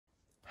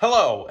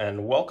Hello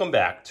and welcome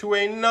back to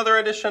another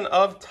edition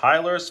of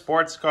Tyler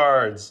Sports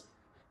Cards.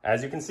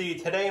 As you can see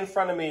today in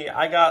front of me,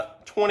 I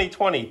got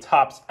 2020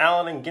 Topps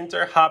Allen and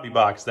Ginter Hobby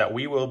Box that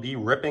we will be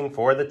ripping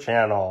for the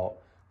channel.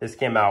 This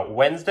came out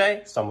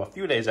Wednesday, so I'm a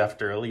few days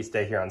after release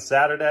day here on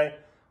Saturday.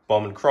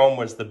 Bowman Chrome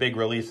was the big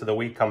release of the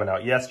week coming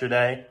out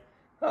yesterday.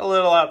 A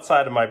little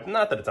outside of my,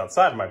 not that it's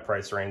outside of my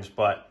price range,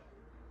 but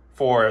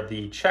for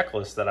the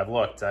checklist that I've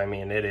looked, I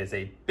mean, it is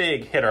a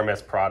big hit or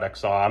miss product,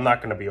 so I'm not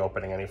going to be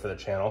opening any for the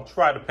channel.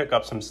 Try to pick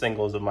up some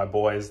singles of my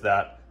boys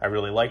that I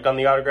really liked on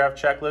the autograph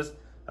checklist.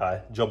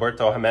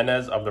 Gilberto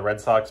Jimenez of the Red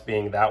Sox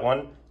being that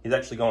one.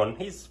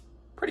 He's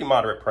pretty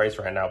moderate price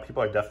right now.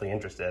 People are definitely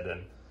interested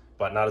in,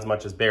 but not as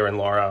much as Bayron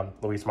Lora,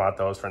 Luis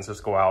Matos,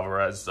 Francisco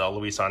Alvarez,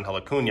 Luis Angel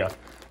Acuna,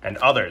 and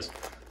others.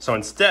 So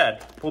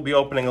instead, we'll be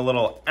opening a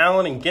little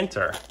Allen and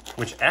Ginter,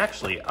 which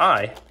actually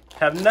I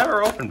have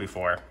never opened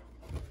before.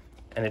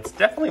 And it's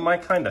definitely my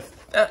kind of,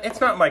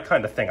 it's not my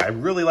kind of thing. I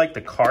really like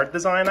the card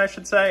design, I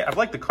should say. I've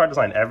liked the card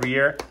design every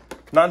year.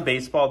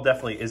 Non-baseball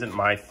definitely isn't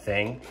my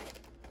thing.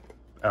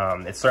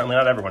 It's certainly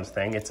not everyone's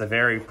thing. It's a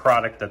very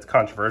product that's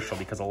controversial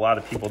because a lot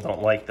of people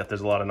don't like that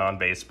there's a lot of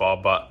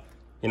non-baseball. But,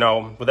 you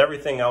know, with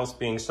everything else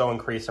being so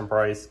increased in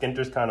price,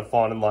 Ginter's kind of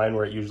fallen in line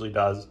where it usually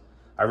does.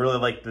 I really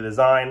like the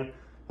design.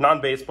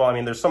 Non-baseball, I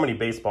mean, there's so many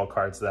baseball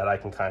cards that I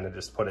can kind of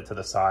just put it to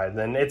the side.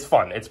 And it's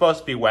fun. It's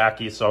supposed to be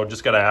wacky, so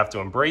just going to have to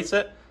embrace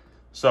it.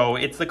 So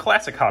it's the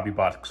classic hobby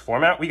box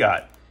format. We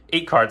got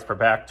 8 cards per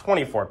pack,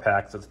 24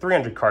 packs. It's a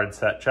 300 card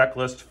set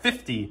checklist,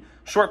 50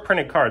 short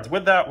printed cards.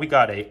 With that, we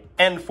got a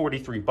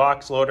N43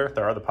 box loader.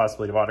 There are the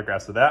possibility of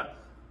autographs of that.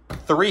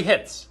 3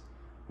 hits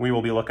we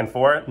will be looking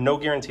for. No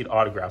guaranteed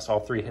autographs.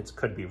 All 3 hits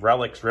could be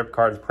relics, rip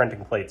cards,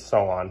 printing plates,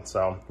 so on.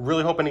 So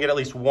really hoping to get at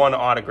least one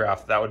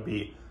autograph. That would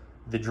be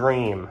the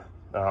dream.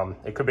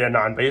 It could be a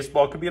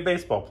non-baseball, it could be a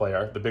baseball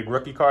player. The big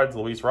rookie cards,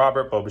 Luis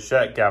Robert, Bo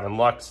Bichette, Gavin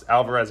Lux,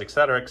 Alvarez,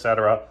 etc.,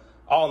 etc.,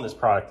 all in this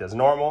product as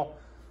normal.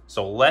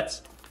 So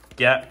let's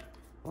get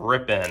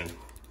ripping.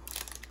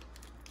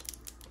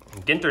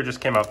 Ginter just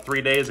came out 3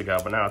 days ago,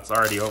 but now it's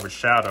already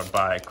overshadowed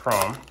by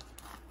Chrome.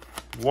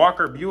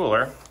 Walker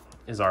Buehler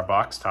is our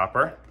box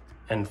topper,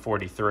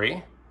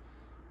 N43.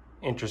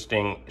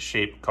 Interesting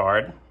shaped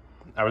card.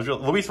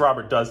 Luis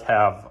Robert does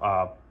have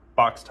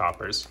box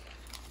toppers,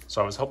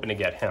 so I was hoping to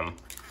get him.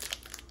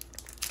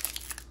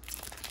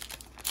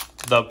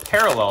 The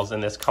parallels in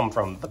this come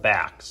from the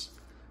backs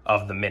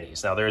of the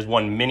minis. Now there's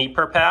 1 mini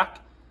per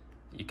pack.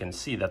 You can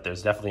see that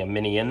there's definitely a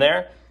mini in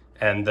there.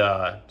 And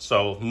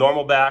so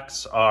normal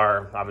backs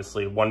are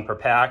obviously 1 per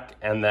pack,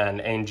 and then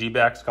A and G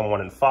backs come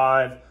 1 in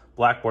 5,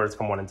 black borders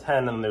come 1 in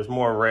 10, and there's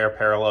more rare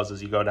parallels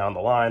as you go down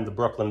the line, the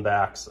Brooklyn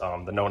backs,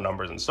 the no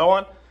numbers, and so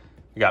on.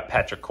 You got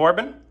Patrick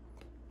Corbin,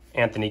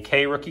 Anthony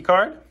K rookie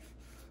card,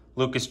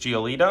 Lucas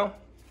Giolito,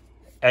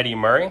 Eddie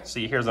Murray.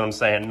 See, here's what I'm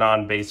saying,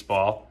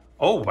 non-baseball.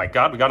 Oh my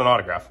God, we got an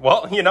autograph.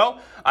 Well, you know,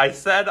 I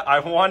said I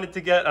wanted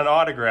to get an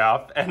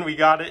autograph and we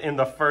got it in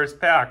the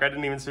first pack. I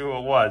didn't even see who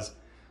it was.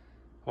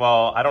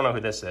 Well, I don't know who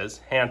this is,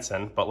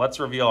 Hanson, but let's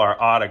reveal our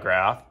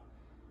autograph.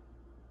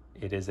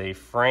 It is a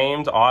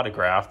framed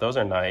autograph, those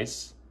are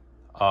nice,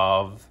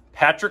 of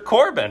Patrick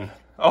Corbin.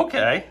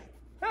 Okay,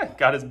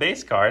 got his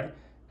base card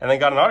and then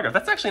got an autograph.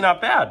 That's actually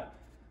not bad.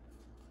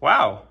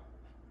 Wow.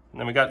 And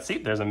then we got, see,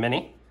 there's a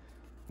mini.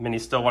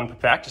 Mini's still 1 per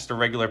pack, just a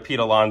regular Pete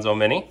Alonso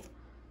mini.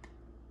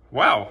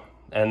 Wow.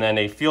 And then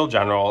a Field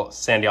General,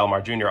 Sandy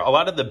Alomar Jr. A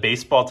lot of the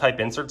baseball type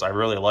inserts I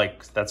really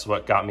like. That's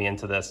what got me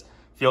into this.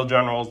 Field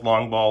Generals,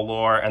 Long Ball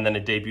Lore, and then a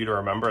Debut to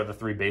Remember, the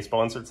 3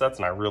 baseball insert sets,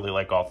 and I really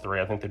like all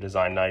 3. I think they're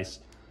designed nice.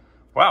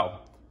 Wow.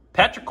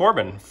 Patrick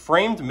Corbin,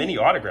 framed mini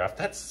autograph.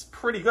 That's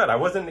pretty good.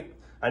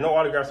 I know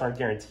autographs aren't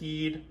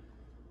guaranteed,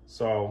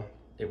 so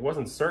it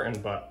wasn't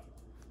certain, but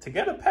to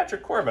get a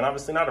Patrick Corbin,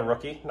 obviously not a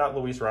rookie, not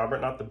Luis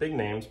Robert, not the big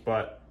names,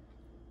 but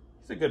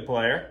he's a good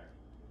player.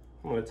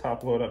 I'm going to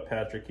top load up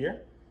Patrick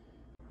here.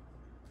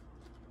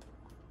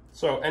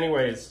 So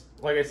anyways,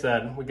 like I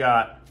said, we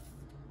got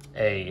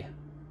a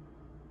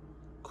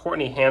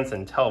Courtney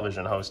Hanson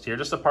television host here,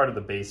 just a part of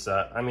the base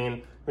set. I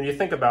mean, when you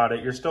think about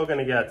it, you're still going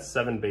to get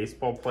 7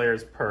 baseball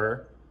players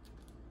per.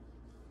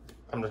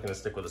 I'm just going to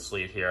stick with a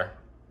sleeve here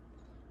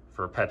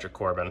for Patrick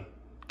Corbin.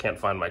 Can't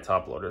find my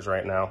top loaders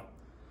right now.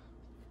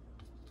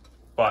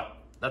 But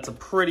that's a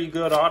pretty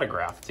good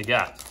autograph to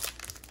get.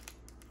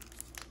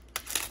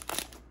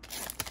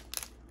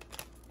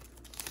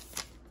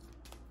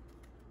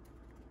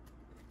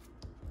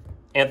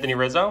 Anthony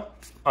Rizzo,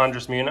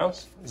 Andres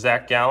Munoz,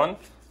 Zach Gallen,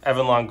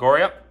 Evan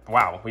Longoria.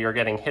 Wow, we are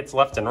getting hits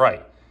left and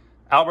right.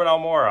 Albert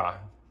Almora,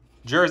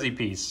 jersey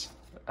piece.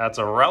 That's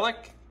a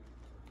relic.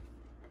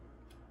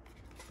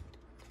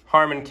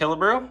 Harmon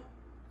Killebrew,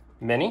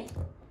 mini.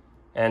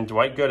 And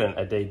Dwight Gooden,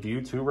 a Debut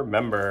to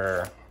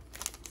Remember.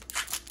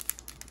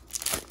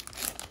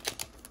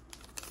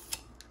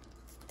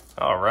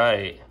 All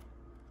right.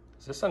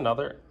 Is this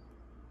another?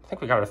 I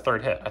think we got a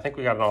 3rd hit. I think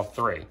we got it all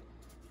 3.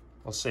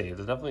 We'll see.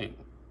 There's definitely...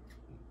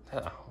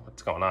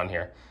 what's going on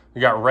here?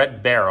 We got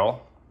Red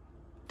Barrel,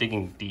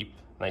 Digging Deep,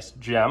 nice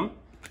gem.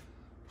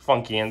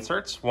 Funky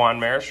inserts, Juan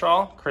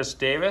Marichal, Chris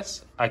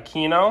Davis,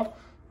 Aquino,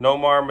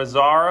 Nomar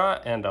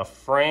Mazara, and a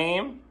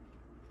frame.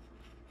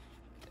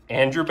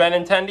 Andrew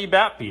Benintendi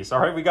bat piece. All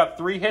right, we got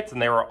 3 hits,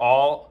 and they were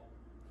all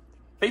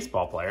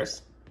baseball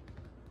players.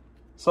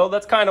 So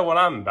that's kind of what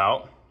I'm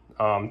about.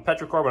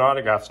 Petra Corbin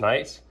autograph's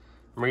nice.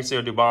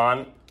 Mauricio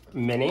Dubon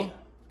mini.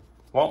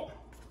 Well,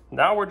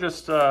 now we're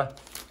just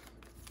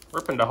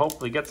ripping to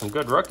hopefully get some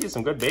good rookies,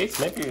 some good baits.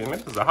 Maybe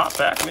there's a hot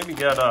pack. Maybe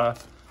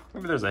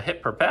there's a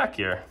hit per pack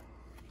here.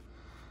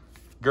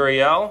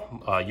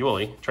 Gurriel,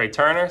 Yuli, Trey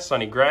Turner,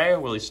 Sonny Gray,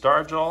 Willie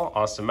Stargell,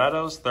 Austin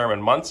Meadows,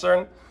 Thurman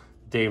Munson.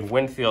 Dave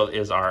Winfield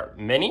is our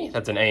mini.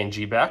 That's an A and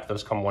G back.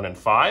 Those come 1 in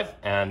 5.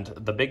 And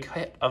the big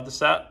hit of the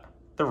set,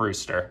 the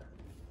Rooster.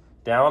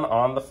 Down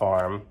on the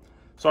Farm.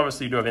 So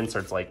obviously you do have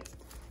inserts like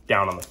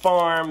Down on the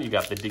Farm. You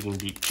got the Digging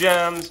Deep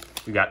Gems.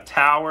 We got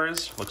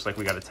Towers. Looks like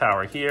we got a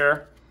tower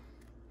here.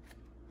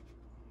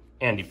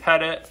 Andy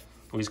Pettit,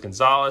 Luis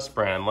Gonzalez,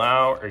 Brandon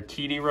Lau,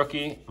 Urquidy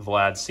rookie,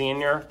 Vlad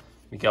Sr.,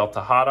 Miguel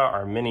Tejada.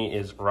 Our mini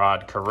is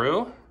Rod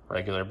Carew,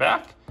 regular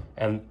back,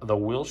 and the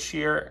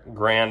Wilshire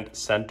Grand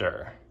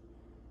Center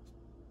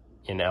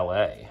in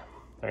LA.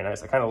 Very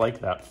nice. I kind of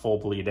like that full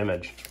bleed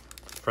image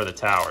for the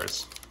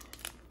Towers.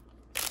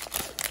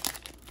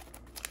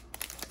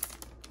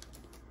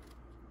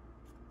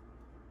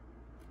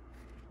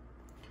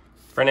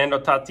 Fernando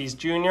Tatis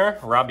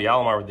Jr., Robbie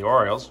Alomar with the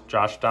Orioles,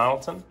 Josh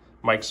Donaldson,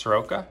 Mike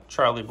Soroka,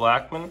 Charlie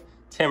Blackmon,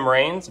 Tim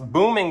Raines,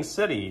 Booming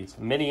Cities,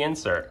 mini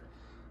insert.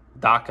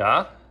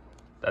 Dhaka,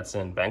 that's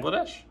in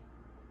Bangladesh.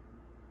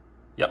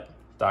 Yep,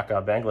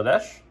 Dhaka,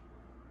 Bangladesh.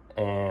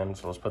 And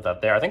so let's put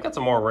that there. I think that's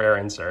a more rare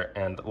insert.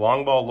 And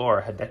long ball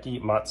lore,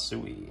 Hideki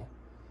Matsui.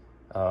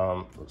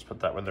 Let's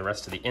put that with the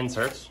rest of the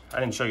inserts. I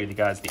didn't show you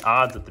the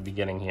odds at the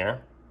beginning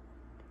here.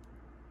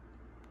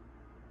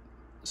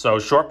 So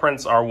short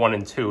prints are 1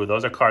 and 2.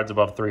 Those are cards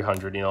above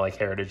 300, you know, like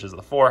Heritage is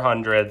the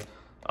 400.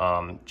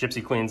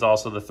 Gypsy Queen's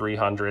also the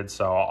 300.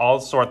 So I'll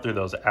sort through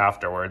those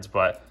afterwards.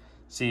 But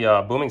see,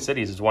 Booming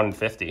Cities is 1 in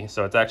 50.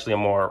 So it's actually a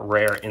more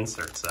rare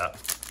insert set.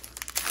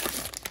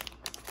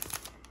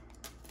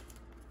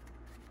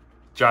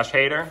 Josh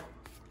Hader,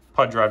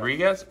 Pudge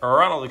Rodriguez,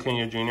 Ronald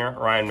Acuna Jr.,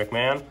 Ryan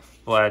McMahon,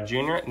 Vlad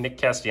Jr., Nick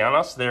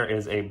Castellanos. There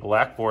is a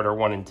black border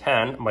 1 in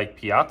 10, Mike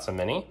Piazza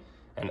mini,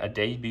 and a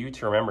debut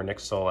to remember, Nick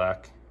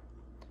Solak.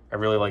 I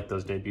really like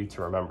those debut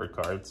to remember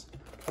cards.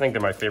 I think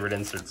they're my favorite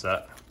insert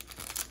set.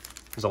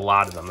 There's a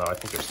lot of them though, I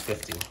think there's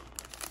 50.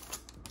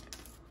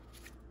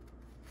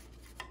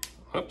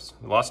 Oops,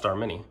 we lost our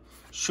mini.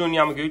 Shun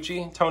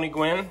Yamaguchi, Tony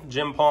Gwynn,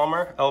 Jim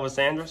Palmer, Elvis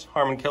Andrus,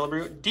 Harmon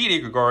Killebrew, Didi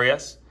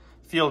Gregorius,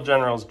 Field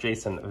Generals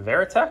Jason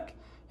Veritek,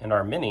 and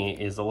our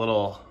mini is a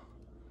little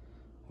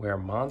Where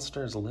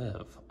Monsters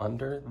Live,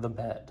 Under the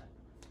Bed.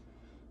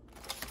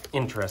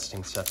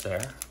 Interesting set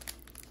there.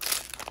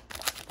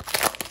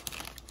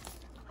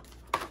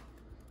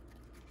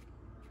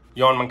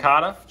 Yohan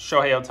Moncada,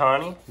 Shohei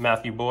Ohtani,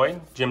 Matthew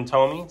Boyd, Jim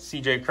Thome,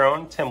 CJ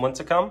Crone, Tim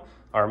Lincecum.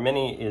 Our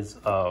mini is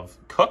of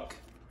Cook,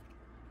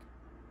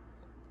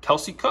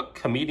 Kelsey Cook,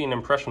 comedian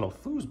impressional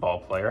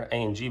foosball player,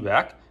 A&G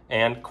back,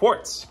 and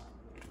Quartz.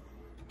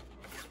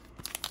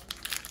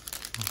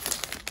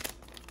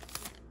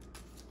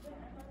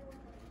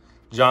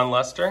 John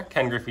Lester,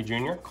 Ken Griffey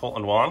Jr.,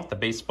 Colton Wong, the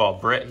baseball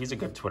Brit, he's a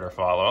good Twitter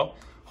follow.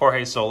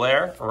 Jorge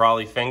Soler,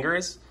 Raleigh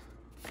Fingers,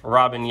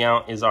 Robin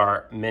Yount is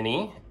our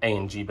mini,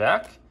 A&G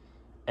back,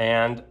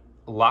 and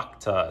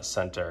Lakhta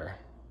Center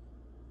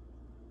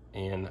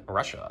in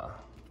Russia.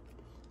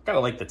 Kind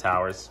of like the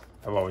towers.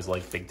 I've always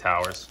liked big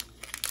towers.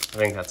 I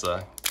think that's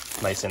a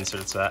nice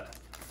insert set.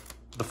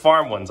 The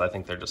farm ones, I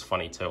think they're just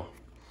funny too.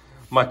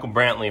 Michael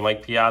Brantley,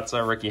 Mike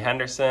Piazza, Ricky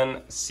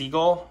Henderson,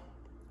 Siegel,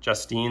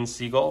 Justine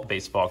Siegel,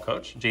 baseball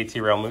coach, JT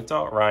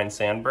Realmuto, Ryan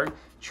Sandberg,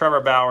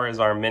 Trevor Bauer is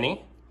our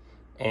mini,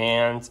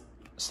 and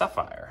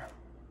Sapphire.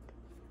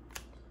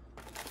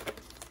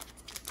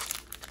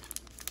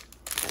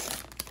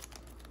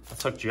 I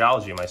took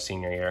geology my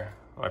senior year.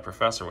 My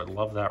professor would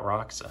love that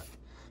rock set.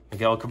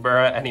 Miguel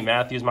Cabrera, Eddie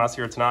Matthews,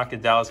 Masahiro Tanaka,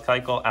 Dallas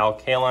Keuchel, Al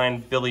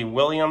Kaline, Billy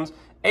Williams,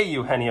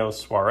 Eugenio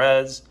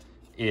Suarez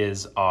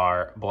is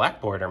our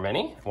black border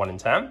mini, 1 in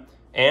 10,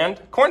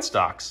 and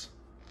Cornstalks.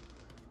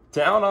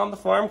 Down on the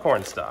Farm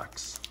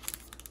Cornstalks.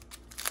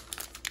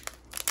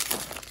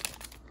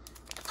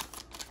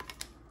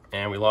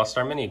 And we lost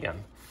our mini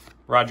again.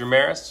 Roger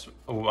Maris,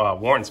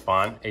 Warren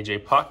Spahn,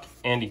 AJ Puck,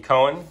 Andy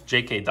Cohen,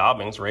 J.K.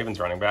 Dobbins,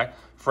 Ravens running back,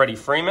 Freddie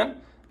Freeman,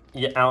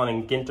 Allen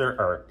and Ginter,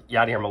 or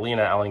Yadier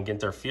Molina, Allen and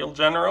Ginter Field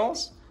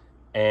Generals,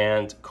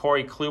 and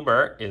Corey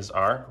Kluber is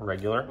our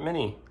regular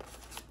mini.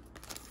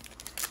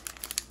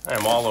 I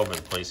am all over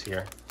the place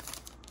here.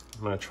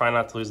 I'm going to try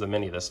not to lose the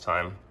mini this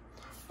time.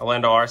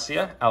 Orlando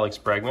Arcia, Alex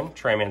Bregman,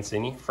 Trey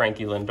Mancini,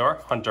 Frankie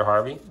Lindor, Hunter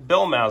Harvey,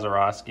 Bill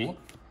Mazeroski,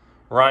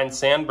 Ryan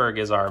Sandberg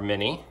is our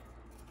mini,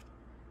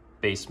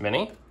 base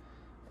mini,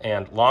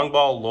 and long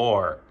ball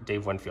lore,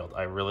 Dave Winfield.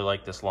 I really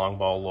like this long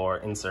ball lore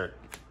insert.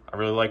 I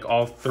really like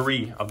all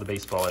 3 of the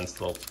baseball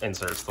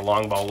inserts, the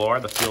long ball lore,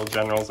 the field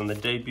generals, and the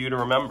debut to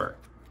remember.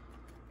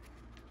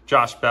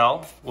 Josh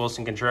Bell,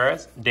 Wilson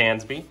Contreras,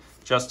 Dansby,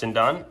 Justin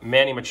Dunn,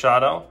 Manny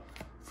Machado.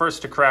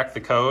 First to crack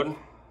the code.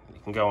 You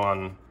can go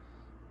on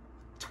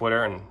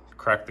Twitter and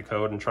crack the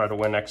code and try to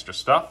win extra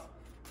stuff.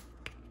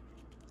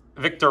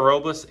 Victor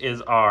Robles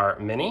is our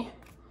mini.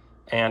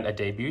 And a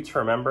debut to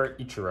remember,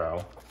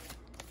 Ichiro.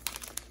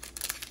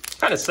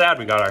 Kind of sad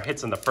we got our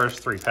hits in the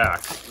first 3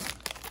 packs.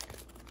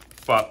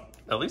 But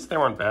at least they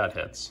weren't bad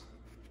hits.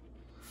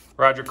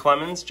 Roger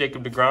Clemens,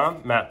 Jacob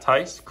deGrom, Matt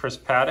Tice, Chris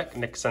Paddock,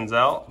 Nick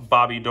Senzel,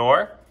 Bobby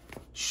Dorr.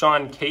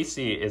 Sean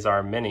Casey is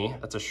our mini.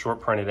 That's a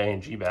short printed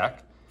A&G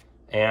back.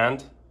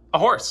 And a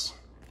horse.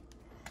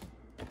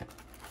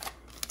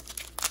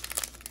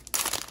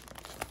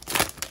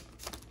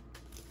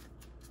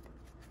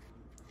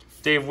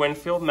 Dave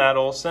Winfield, Matt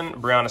Olson,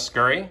 Brianna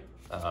Scurry,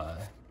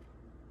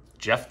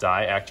 Jeff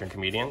Dye, actor and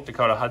comedian,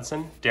 Dakota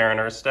Hudson, Darren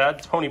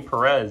Erstad, Tony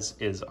Perez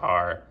is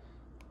our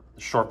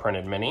short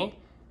printed mini,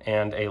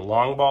 and a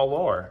long ball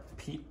lore,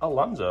 Pete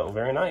Alonso.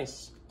 Very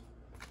nice.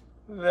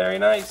 Very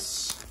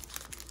nice.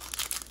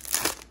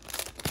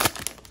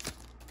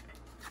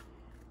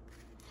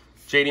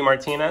 JD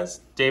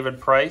Martinez, David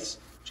Price,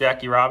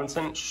 Jackie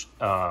Robinson,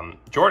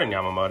 Jordan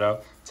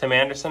Yamamoto, Tim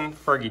Anderson,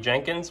 Fergie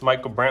Jenkins,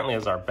 Michael Brantley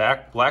is our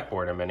black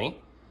border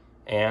mini,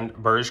 and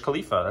Burj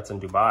Khalifa, that's in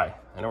Dubai.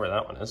 I know where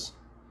that one is.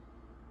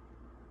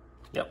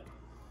 Yep.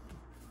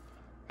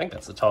 I think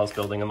that's the tallest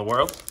building in the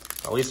world.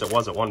 At least it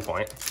was at one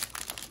point.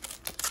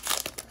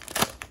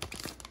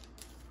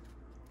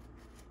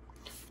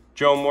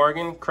 Joe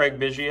Morgan, Craig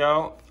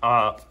Biggio,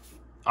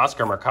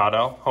 Oscar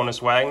Mercado,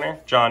 Honus Wagner,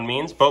 John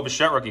Means, Bo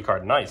Bichette rookie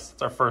card. Nice.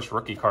 It's our first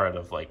rookie card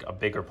of like a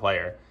bigger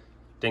player.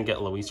 Didn't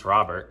get Luis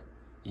Robert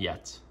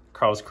yet.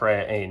 Carlos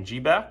Correa A&G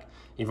back.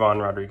 Ivan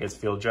Rodriguez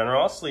Field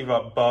General. I'll sleeve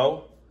up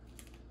Bo.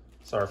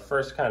 It's our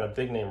first kind of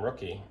big name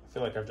rookie. I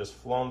feel like I've just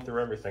flown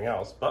through everything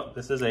else, but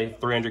this is a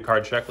 300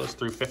 card checklist,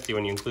 350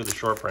 when you include the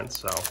short prints,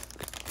 so.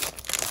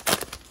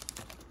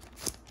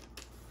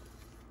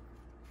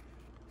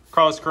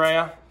 Carlos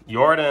Correa,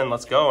 Jordan,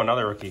 let's go,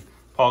 another rookie.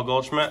 Paul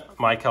Goldschmidt,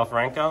 Maikel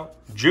Franco,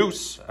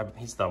 Juice,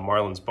 he's the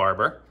Marlins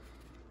barber.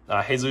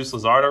 Jesus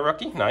Luzardo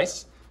rookie,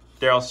 nice.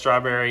 Darryl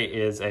Strawberry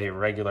is a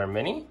regular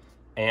mini,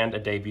 and a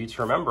debut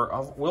to remember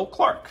of Will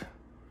Clark.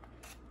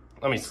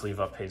 Let me sleeve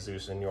up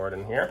Jesus and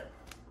Jordan here.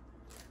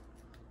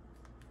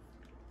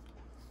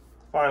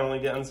 Finally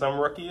getting some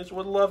rookies.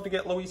 Would love to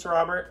get Luis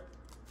Robert.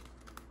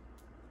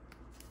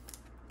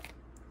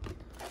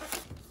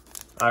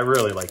 I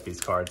really like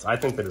these cards. I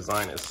think the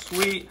design is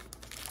sweet.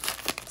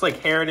 It's like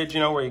Heritage, you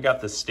know, where you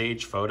got the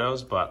stage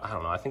photos, but I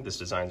don't know. I think this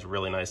design is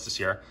really nice this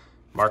year.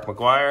 Mark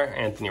McGuire,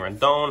 Anthony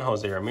Rendon,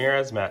 Jose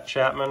Ramirez, Matt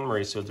Chapman,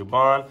 Mauricio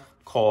Dubon,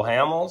 Cole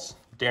Hamels,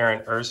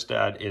 Darren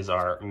Erstad is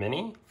our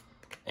mini,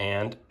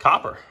 and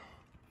Copper.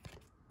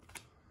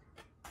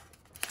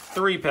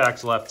 3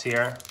 packs left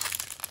here.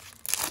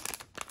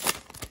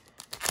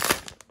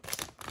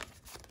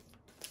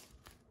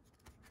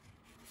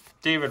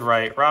 David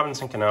Wright,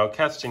 Robinson Cano,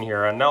 Keston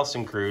Hura,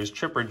 Nelson Cruz,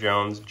 Chipper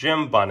Jones,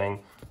 Jim Bunning,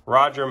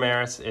 Roger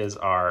Maris is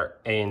our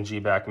A&G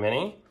back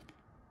mini,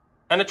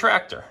 and a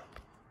tractor.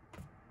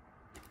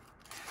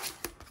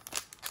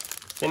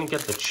 Didn't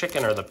get the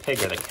chicken or the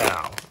pig or the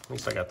cow. At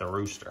least I got the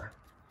rooster.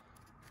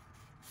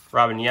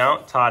 Robin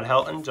Yount, Todd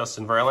Helton,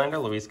 Justin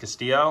Verlander, Luis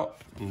Castillo,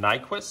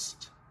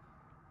 Nyquist,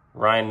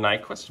 Ryan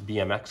Nyquist,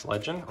 BMX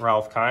legend,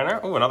 Ralph Kiner.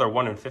 Oh, another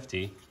 1 in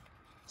 50.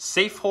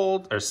 Safe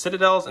hold, or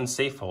Citadels and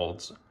safe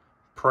holds.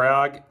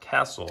 Prague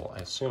Castle,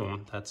 I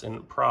assume that's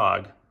in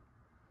Prague.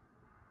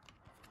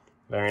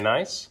 Very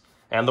nice.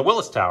 And the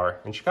Willis Tower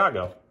in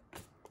Chicago,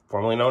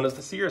 formerly known as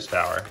the Sears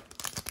Tower.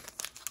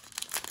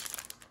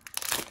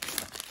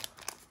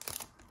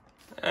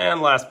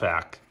 And last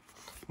pack.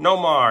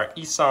 Nomar,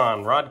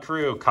 Isan, Rod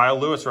Carew, Kyle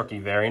Lewis rookie,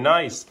 very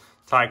nice.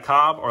 Ty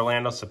Cobb,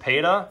 Orlando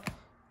Cepeda,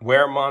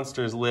 Where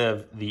Monsters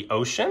Live, The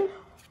Ocean.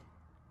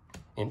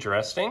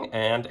 Interesting.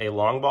 And a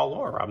long ball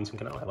lore, Robinson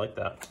Cano, I like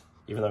that.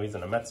 Even though he's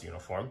in a Mets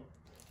uniform.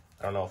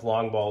 I don't know if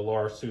long ball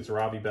lore suits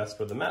Robbie best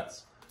with the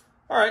Mets.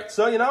 All right,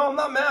 so, you know, I'm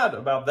not mad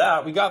about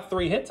that. We got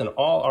 3 hits in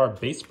all our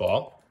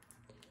baseball.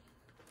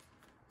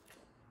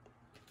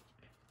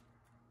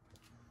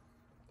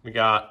 We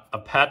got a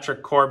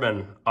Patrick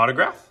Corbin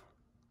autograph.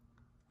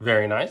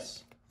 Very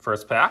nice.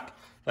 First pack.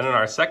 Then in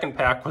our second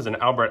pack was an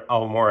Albert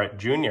Almora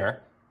Jr.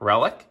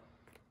 relic.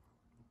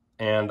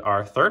 And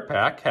our third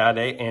pack had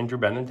a Andrew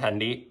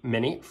Benintendi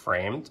mini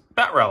framed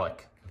bat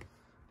relic.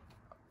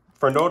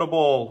 For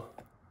notable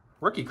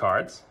rookie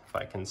cards, if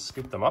I can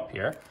scoop them up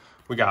here,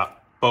 we got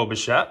Bo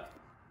Bichette,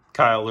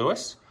 Kyle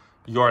Lewis,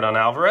 Yordan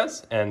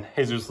Alvarez, and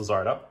Jesus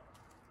Luzardo.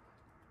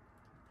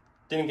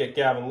 Didn't get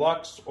Gavin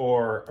Lux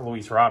or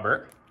Luis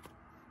Robert.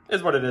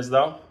 Is what it is,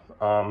 though.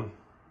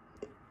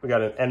 We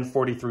got an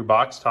N43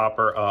 box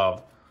topper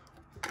of,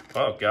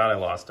 oh God, I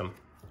lost him,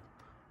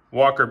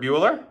 Walker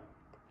Buehler.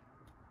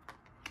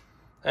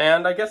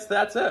 And I guess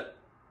that's it.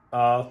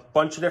 A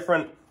bunch of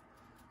different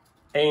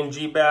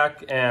A&G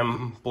back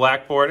and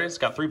black borders.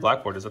 Got 3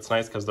 black borders. That's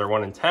nice because they're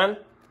 1 in 10.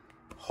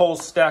 Whole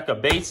stack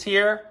of base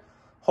here.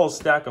 Whole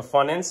stack of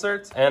fun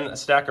inserts and a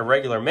stack of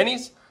regular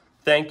minis.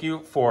 thank you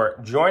for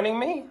joining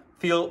me.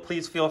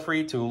 Please feel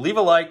free to leave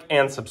a like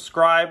and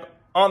subscribe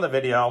on the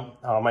video.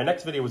 My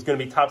next video was going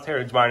to be Topps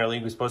Heritage Minor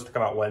League. It was supposed to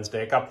come out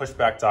Wednesday. It got pushed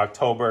back to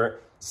October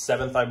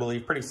 7th, I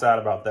believe. Pretty sad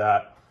about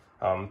that.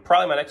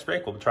 Probably my next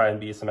break will try and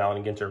be some Allen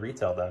and Ginter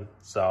retail then.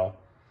 So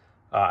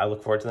I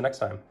look forward to the next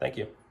time. Thank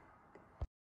you.